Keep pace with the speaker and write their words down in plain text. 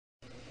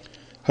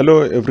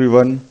Hello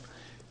everyone.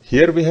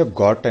 Here we have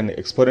got an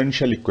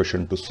exponential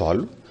equation to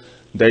solve.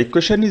 The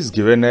equation is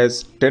given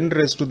as 10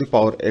 raised to the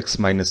power x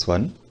minus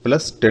 1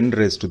 plus 10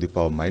 raised to the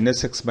power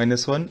minus x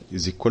minus 1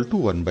 is equal to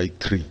 1 by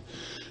 3.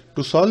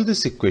 To solve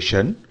this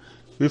equation,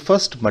 we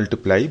first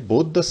multiply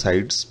both the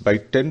sides by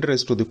 10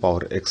 raised to the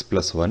power x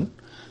plus 1.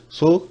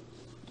 So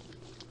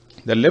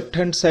the left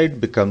hand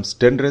side becomes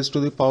 10 raised to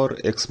the power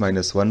x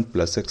minus 1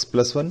 plus x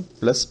plus 1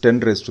 plus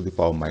 10 raised to the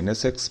power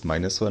minus x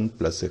minus 1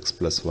 plus x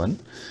plus 1.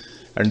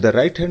 And the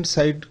right hand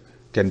side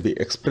can be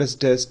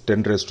expressed as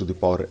 10 raised to the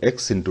power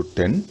x into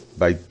 10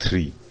 by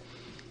 3.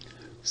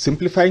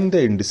 Simplifying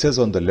the indices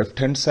on the left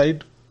hand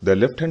side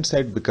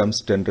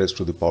becomes 10 raised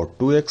to the power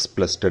 2x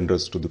plus 10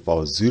 raised to the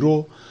power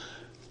 0,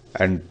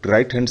 and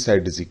right hand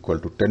side is equal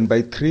to 10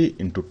 by 3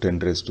 into 10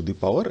 raised to the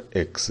power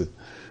x.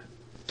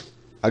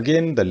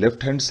 Again, the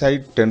left hand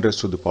side 10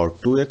 raised to the power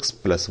 2x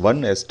plus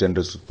 1 as 10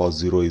 raised to the power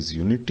 0 is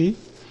unity.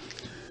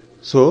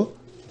 So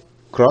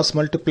cross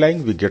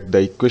multiplying, we get the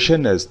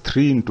equation as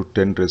 3 into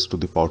 10 raised to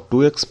the power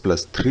 2x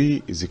plus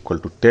 3 is equal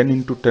to 10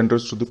 into 10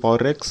 raised to the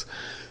power x,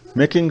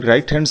 making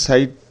right hand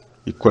side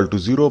equal to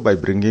 0 by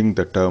bringing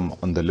the term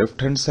on the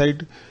left hand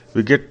side.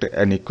 We get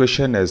an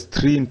equation as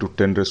 3 into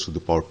 10 raised to the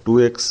power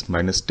 2x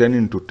minus 10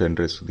 into 10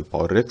 raised to the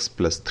power x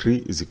plus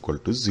 3 is equal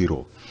to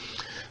 0.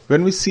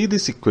 When we see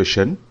this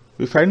equation,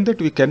 we find that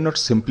we cannot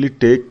simply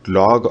take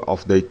log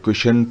of the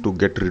equation to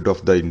get rid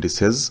of the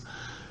indices.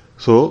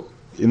 So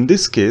in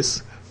this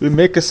case, we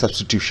make a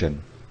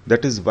substitution,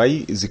 that is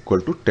y is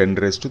equal to 10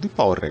 raised to the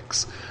power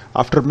x.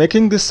 After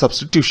making this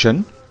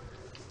substitution,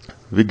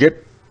 we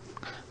get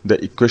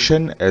the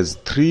equation as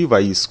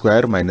 3y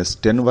square minus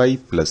 10y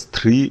plus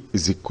 3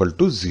 is equal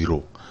to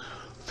 0.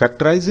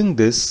 Factorizing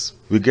this,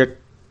 we get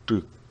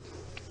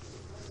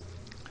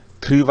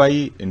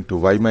 3y into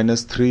y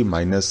minus 3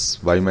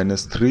 minus y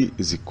minus 3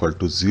 is equal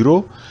to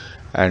 0,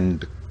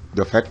 and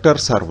the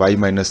factors are y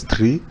minus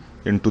 3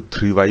 into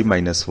 3y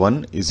minus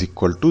 1 is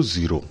equal to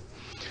 0.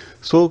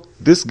 So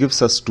this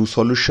gives us two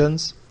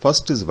solutions.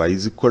 First is y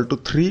is equal to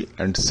 3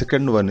 and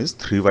second one is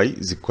 3y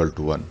is equal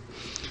to 1.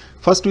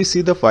 First we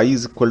see the y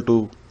is equal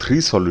to 3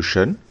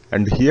 solution,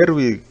 and here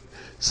we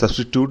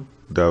substitute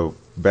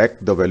back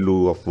the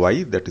value of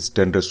y, that is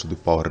 10 raised to the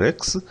power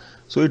x.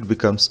 So it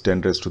becomes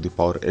 10 raised to the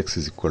power x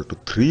is equal to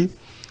 3.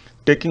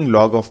 Taking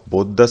log of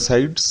both the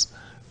sides,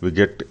 we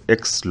get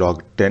x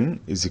log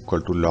 10 is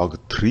equal to log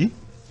 3,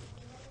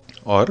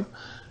 or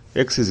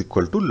x is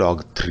equal to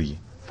log 3.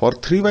 For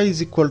 3y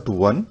is equal to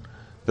 1,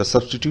 the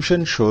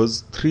substitution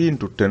shows 3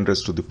 into 10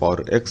 raised to the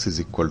power x is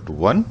equal to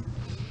 1,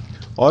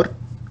 or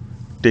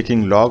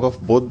taking log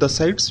of both the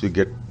sides, we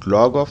get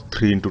log of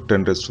 3 into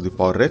 10 raised to the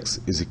power x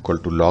is equal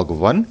to log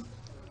 1.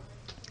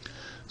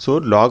 So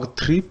log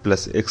 3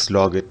 plus x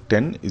log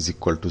 10 is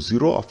equal to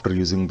 0 after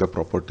using the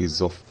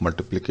properties of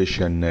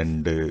multiplication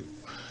and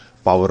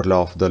power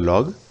law of the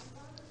log.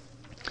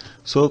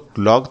 So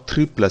log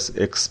 3 plus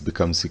x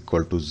becomes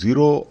equal to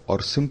 0,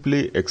 or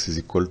simply x is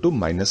equal to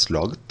minus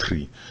log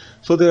 3.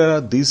 So there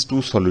are these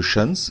two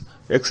solutions,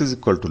 x is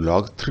equal to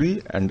log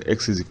 3 and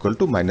x is equal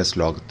to minus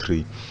log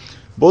 3.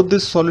 Both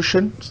these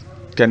solutions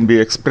can be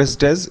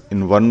expressed as,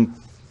 in one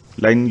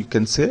line you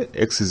can say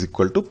x is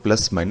equal to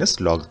plus minus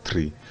log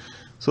 3.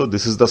 So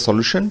this is the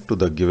solution to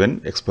the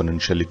given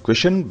exponential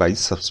equation by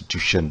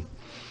substitution.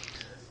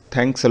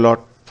 Thanks a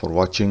lot for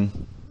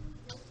watching.